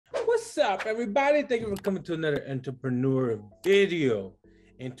What's up, everybody? Thank you for coming to another entrepreneur video.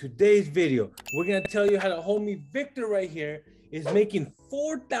 In today's video, we're gonna tell you how the homie Victor right here is making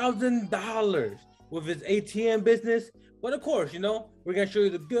 $4,000 with his ATM business. But of course, we're gonna show you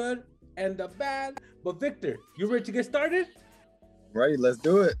the good and the bad. But Victor, you ready to get started? Right, let's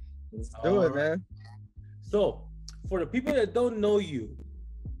do it. Let's do it, man. So, for the people that don't know you,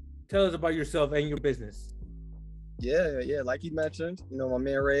 tell us about yourself and your business. Yeah. Like you mentioned, my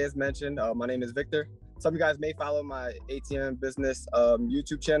man Ray has mentioned, my name is Victor. Some of you guys may follow my ATM business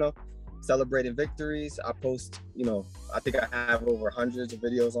YouTube channel, Celebrating Victories. I post, I think I have over hundreds of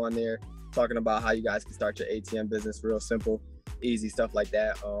videos on there talking about how you guys can start your ATM business, real simple, easy stuff like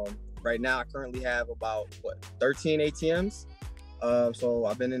that. Right now, I currently have about 13 ATMs. So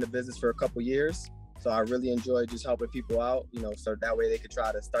I've been in the business for a couple years. So I really enjoy just helping people out, so that way they could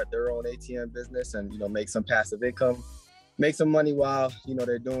try to start their own ATM business and, make some passive income, make some money while,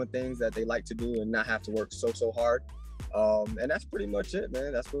 they're doing things that they like to do and not have to work so hard. And that's pretty much it,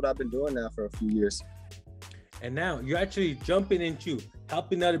 man. That's what I've been doing now for a few years. And now you're actually jumping into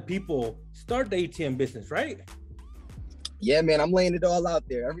helping other people start the ATM business, right? Yeah, man, I'm laying it all out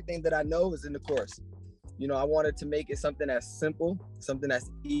there. Everything that I know is in the course. I wanted to make it something that's simple, something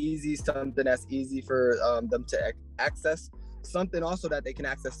that's easy for them to access, something also that they can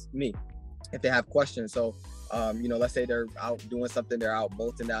access me if they have questions. So, let's say they're out doing something, they're out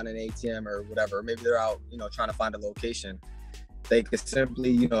bolting down an ATM or whatever. Maybe they're out, trying to find a location. They could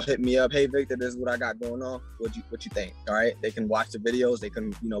simply, hit me up. Hey, Victor, this is what I got going on. What you think? All right. They can watch the videos. They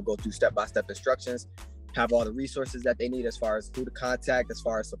can, go through step-by-step instructions, have all the resources that they need as far as who to contact, as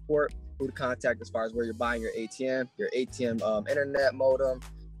far as support, who to contact as far as where you're buying your ATM internet modem,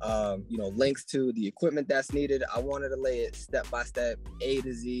 links to the equipment that's needed. I wanted to lay it step by step, A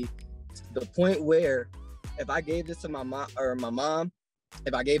to Z, to the point where if I gave this to my mom,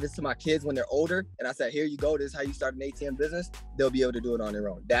 if I gave this to my kids when they're older, and I said, here you go, this is how you start an ATM business, they'll be able to do it on their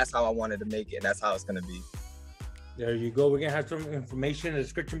own. That's how I wanted to make it, and that's how it's gonna be. There you go. We're gonna have some information in the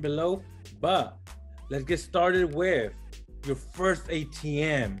description below, but let's get started with your first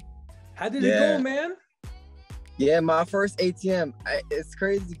ATM. How did it go, man? Yeah, my first ATM, it's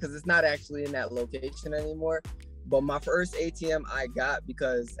crazy because it's not actually in that location anymore. But my first ATM I got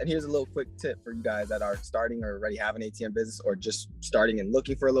because, and here's a little quick tip for you guys that are starting or already have an ATM business or just starting and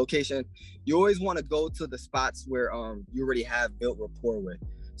looking for a location. You always want to go to the spots where you already have built rapport with.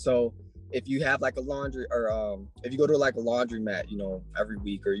 So if you have like a laundry or if you go to like a laundromat, every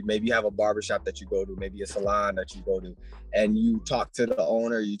week, or maybe you have a barbershop that you go to, maybe a salon that you go to, and you talk to the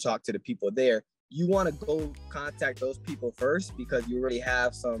owner, you talk to the people there, you want to go contact those people first because you already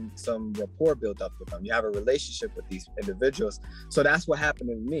have some rapport built up with them. You have a relationship with these individuals. So that's what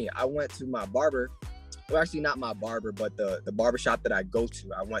happened to me. I went to my barber. Well, actually not my barber, but the barbershop that I go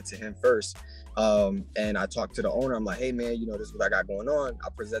to. I went to him first. And I talked to the owner. I'm like, hey man, this is what I got going on. I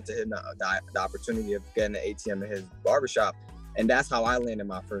presented him the opportunity of getting an ATM in his barbershop. And that's how I landed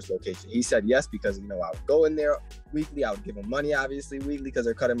my first location. He said yes, because, I would go in there weekly. I would give them money, obviously, weekly, because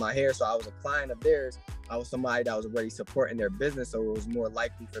they're cutting my hair. So I was a client of theirs. I was somebody that was already supporting their business. So it was more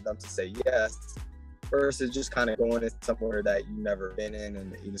likely for them to say yes versus just kind of going in somewhere that you've never been in,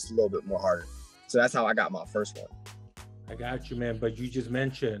 and it's a little bit more harder. So that's how I got my first one. I got you, man. But you just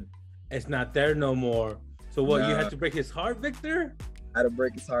mentioned it's not there no more. So what, you had to break his heart, Victor? I had to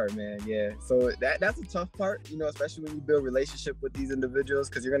break his heart, man. Yeah. So that's a tough part, especially when you build relationship with these individuals,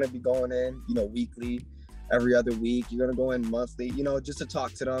 because you're going to be going in, weekly, every other week. You're going to go in monthly, just to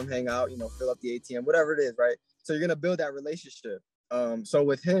talk to them, hang out, fill up the ATM, whatever it is, right? So you're going to build that relationship. So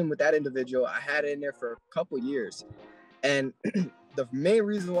with that individual, I had it in there for a couple years. And the main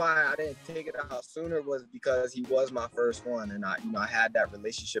reason why I didn't take it out sooner was because he was my first one, and I had that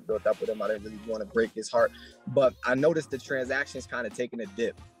relationship built up with him. I didn't really want to break his heart, but I noticed the transactions kind of taking a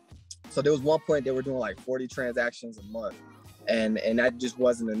dip. So there was one point they were doing like 40 transactions a month, and that just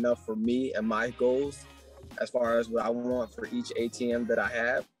wasn't enough for me and my goals as far as what I want for each ATM that I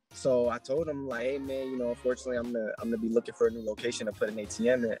have. So I told him, like, hey man, unfortunately I'm gonna be looking for a new location to put an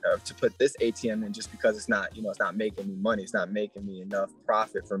ATM in, or to put this ATM in, just because it's not, it's not making me money. It's not making me enough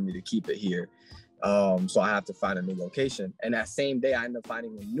profit for me to keep it here. So I have to find a new location. And that same day I ended up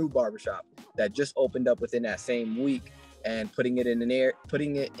finding a new barbershop that just opened up within that same week, and putting it in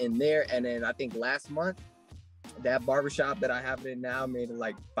there. And then I think last month, that barbershop that I have it in now made it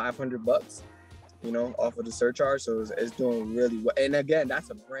like $500. Off of the surcharge. So it's doing really well. And again, that's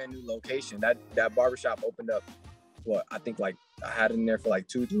a brand new location. That barbershop opened up, I think like I had it in there for like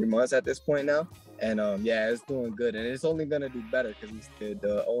 2-3 months at this point now. And it's doing good. And it's only going to do better because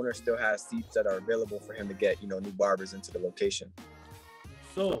the owner still has seats that are available for him to get, new barbers into the location.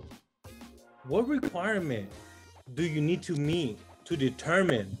 So what requirement do you need to meet to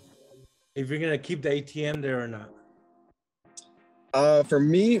determine if you're gonna keep the ATM there or not? For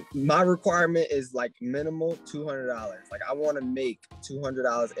me, my requirement is like minimal $200. Like I want to make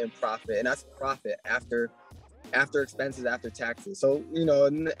 $200 in profit, and that's profit after expenses, after taxes. So, you know,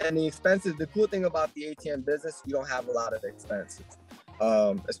 and the expenses, the cool thing about the ATM business, you don't have a lot of expenses.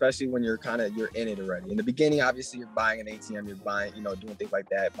 Especially when you're in it already. In the beginning, obviously you're buying an ATM, you're buying, you know, doing things like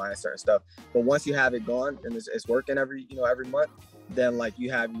that, buying certain stuff. But once you have it gone and it's working every month, then like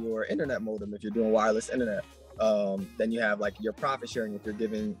you have your internet modem if you're doing wireless internet. Then you have like your profit sharing if you're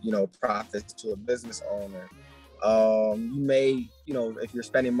giving, you know, profits to a business owner. You may, you know, if you're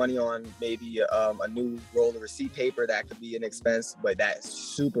spending money on maybe a new roll of receipt paper, that could be an expense, but that's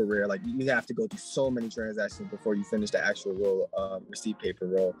super rare. Like you have to go through so many transactions before you finish the actual roll, receipt paper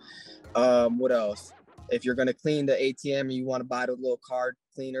roll. What else? If you're gonna clean the ATM and you want to buy those little card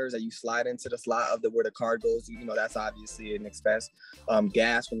cleaners that you slide into the slot of where the card goes, you know, that's obviously an expense.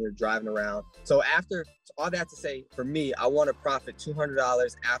 Gas when you're driving around. So all that to say, for me, I want to profit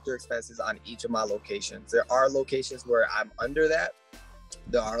 $200 after expenses on each of my locations. There are locations where I'm under that.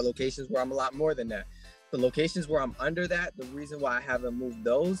 There are locations where I'm a lot more than that. The locations where I'm under that, the reason why I haven't moved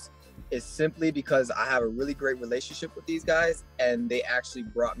those is simply because I have a really great relationship with these guys, and they actually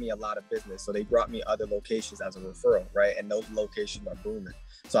brought me a lot of business. So they brought me other locations as a referral, right? And those locations are booming.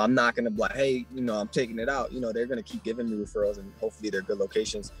 So I'm not going to be like, hey, you know, I'm taking it out. You know, they're going to keep giving me referrals, and hopefully they're good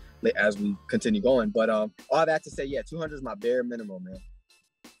locations as we continue going. But all that to say, yeah, 200 is my bare minimum, man.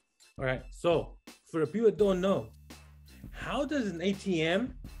 All right. So for the people that don't know, how does an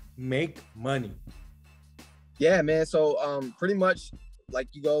ATM make money? Yeah, man. So pretty much like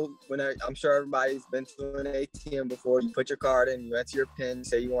you go I'm sure everybody's been to an ATM before. You put your card in, you enter your PIN,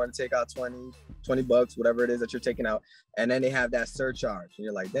 say you want to take out 20 bucks, whatever it is that you're taking out. And then they have that surcharge. And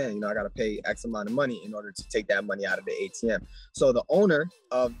you're like, dang, you know, I got to pay X amount of money in order to take that money out of the ATM. So the owner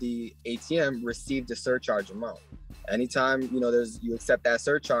of the ATM received a surcharge amount. Anytime, you know, you accept that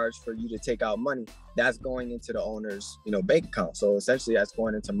surcharge for you to take out money, that's going into the owner's, you know, bank account. So essentially that's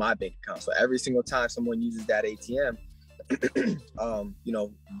going into my bank account. So every single time someone uses that ATM, you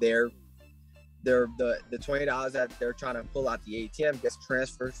know, the $20 that they're trying to pull out the ATM gets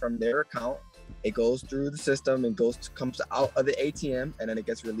transferred from their account. It goes through the system and comes out of the ATM, and then it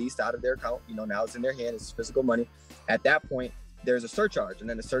gets released out of their account. You know, now it's in their hand, it's physical money. At that point, there's a surcharge, and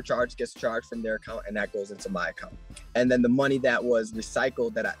then the surcharge gets charged from their account, and that goes into my account. And then the money that was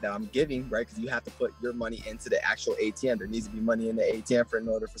recycled that I'm giving, right? Because you have to put your money into the actual ATM. There needs to be money in the ATM in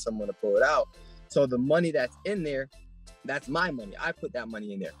order for someone to pull it out. So the money that's in there, that's my money. I put that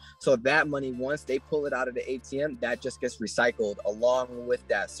money in there. So that money, once they pull it out of the ATM, that just gets recycled along with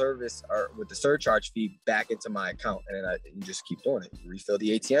that service or with the surcharge fee back into my account. And then you just keep doing it. You refill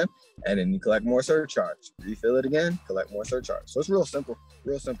the ATM, and then you collect more surcharge. Refill it again, collect more surcharge. So it's real simple,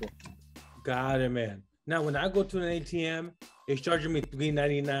 real simple. Got it, man. Now, when I go to an ATM, it's charging me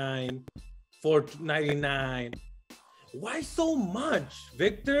 $3.99, $4.99. Why so much,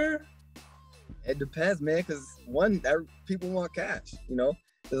 Victor? It depends, man, because people want cash, you know.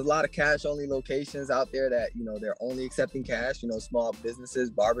 There's a lot of cash only locations out there that, you know, they're only accepting cash, you know, small businesses,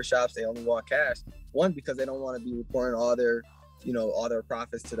 barbershops, they only want cash. One, because they don't want to be reporting all their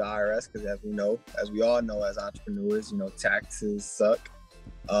profits to the IRS, because as we all know, as entrepreneurs, you know, taxes suck.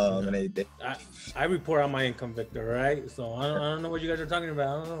 And I report on my income, Victor, right? So I don't know what you guys are talking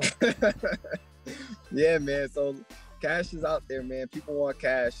about. I don't know. Yeah, man. So cash is out there, man. People want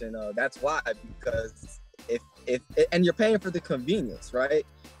cash, and that's why, because and you're paying for the convenience, right?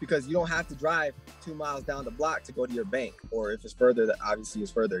 Because you don't have to drive 2 miles down the block to go to your bank, or if it's further, that obviously is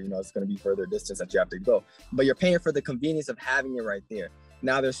further, you know, it's going to be further distance that you have to go, but you're paying for the convenience of having it right there.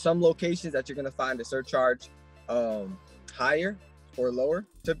 Now there's some locations that you're going to find the surcharge higher or lower.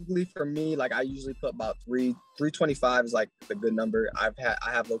 Typically for me, like I usually put about $3.25 is like the good number. I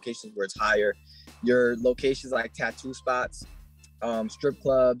have locations where it's higher. Your locations like tattoo spots, strip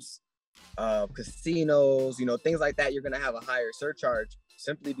clubs, casinos, you know, things like that, you're gonna have a higher surcharge,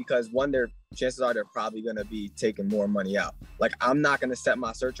 simply because chances are they're probably gonna be taking more money out. Like I'm not gonna set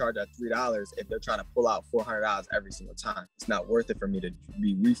my surcharge at $3 if they're trying to pull out $400 every single time. It's not worth it for me to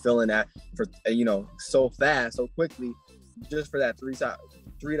be refilling that for, you know, so fast, so quickly, just for that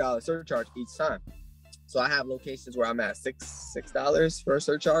 $3 surcharge each time. So I have locations where I'm at $6 for a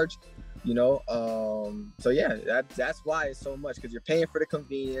surcharge, you know. So yeah, that's why it's so much, because you're paying for the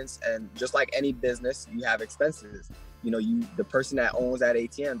convenience, and just like any business, you have expenses. You know, the person that owns that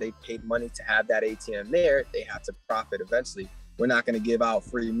ATM, they paid money to have that ATM there. They have to profit eventually. We're not going to give out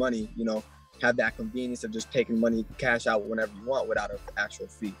free money, you know, have that convenience of just taking money, cash out whenever you want without an actual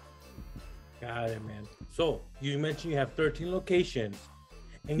fee. Got it, man. So you mentioned you have 13 locations.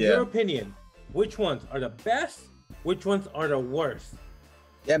 In Yeah. your opinion, which ones are the best? Which ones are the worst?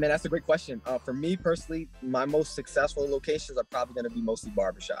 Yeah, man, that's a great question. For me personally, my most successful locations are probably going to be mostly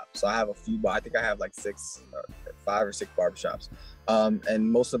barbershops. So I have a few, but I think I have like 5 or 6 barbershops,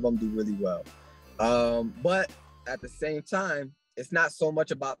 and most of them do really well. But at the same time, it's not so much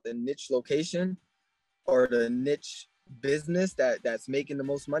about the niche location or the niche business that's making the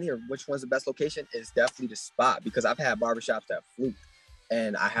most money or which one's the best location. Is definitely the spot, because I've had barbershops that fluke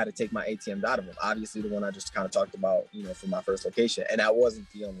and I had to take my ATMs out of them. Obviously, the one I just kind of talked about, for my first location, and that wasn't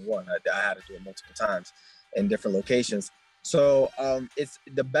the only one. I had to do it multiple times in different locations. So it's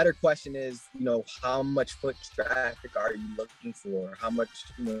the better question is, how much foot traffic are you looking for? How much,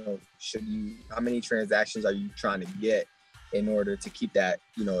 how many transactions are you trying to get in order to keep that,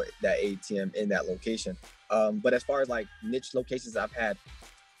 that ATM in that location? But as far as like niche locations, I've had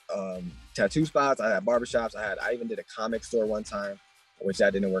tattoo spots, I had barbershops, I even did a comic store one time, which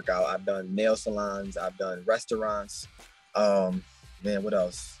that didn't work out. I've done nail salons, I've done restaurants. Man, what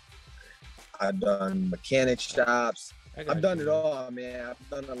else? I've done mechanic shops. I've done it all, man. I've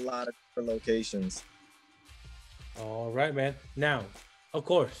done a lot of different locations. All right, man. Now, of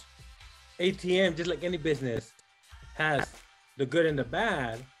course, ATM, just like any business, has the good and the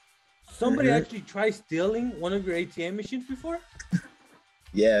bad. Somebody actually tried stealing one of your ATM machines before?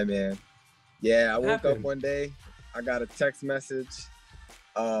 Yeah, man. Yeah, I woke up one day, I got a text message,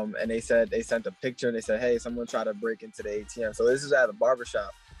 and they sent a picture and they said, hey, someone tried to break into the ATM. So this is at a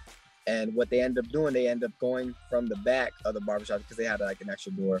barbershop. And what they end up doing, they end up going from the back of the barbershop, because they had like an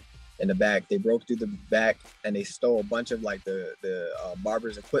extra door in the back. They broke through the back and they stole a bunch of like the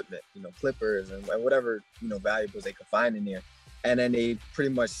barber's equipment, clippers and whatever, valuables they could find in there. And then they pretty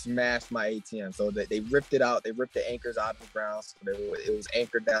much smashed my ATM. So they ripped it out. They ripped the anchors out of the ground. So it was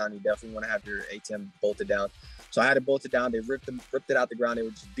anchored down. You definitely want to have your ATM bolted down. So I had it bolted down. They ripped it out the ground. They were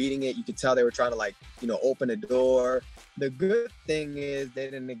just beating it. You could tell they were trying to open the door. The good thing is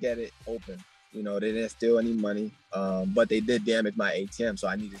they didn't get it open. They didn't steal any money, but they did damage my ATM. So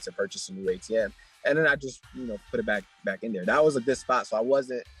I needed to purchase a new ATM. And then I just, put it back in there. That was a good spot. So I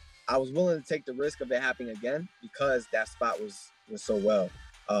was willing to take the risk of it happening again, because that spot was so well.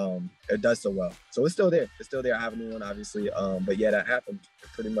 It does so well. So it's still there. I have a new one, obviously. But yeah, that happened. It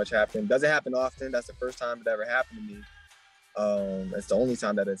pretty much happened. Doesn't happen often. That's the first time it ever happened to me. It's the only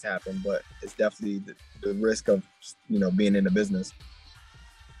time that it's happened, but it's definitely the risk of, being in the business.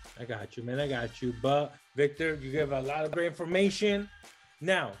 I got you, man. I got you. But Victor, you give a lot of great information.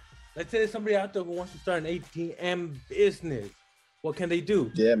 Now, let's say there's somebody out there who wants to start an ATM business. What can they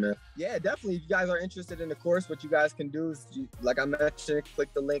do? Yeah, man. Yeah, definitely. If you guys are interested in the course, what you guys can do is, like I mentioned,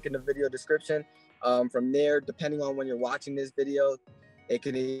 click the link in the video description. From there, depending on when you're watching this video, it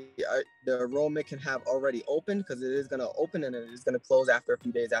can the enrollment can have already opened, because it is going to open and it is going to close after a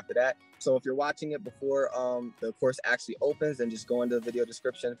few days after that. So if you're watching it before the course actually opens, then just go into the video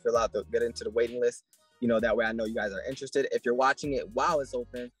description, get into the waiting list. That way I know you guys are interested. If you're watching it while it's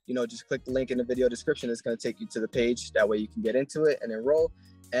open, just click the link in the video description. It's going to take you to the page. That way you can get into it and enroll.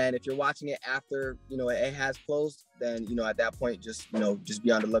 And if you're watching it after, it has closed, then, at that point, just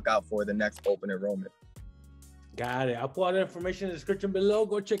be on the lookout for the next open enrollment. Got it. I'll put all the information in the description below.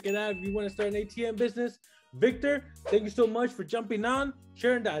 Go check it out if you want to start an ATM business. Victor, thank you so much for jumping on,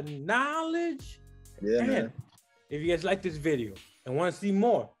 sharing that knowledge. Yeah, and man. If you guys like this video and want to see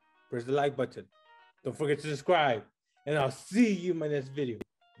more, press the like button. Don't forget to subscribe, and I'll see you in my next video.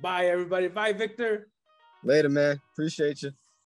 Bye, everybody. Bye, Victor. Later, man. Appreciate you.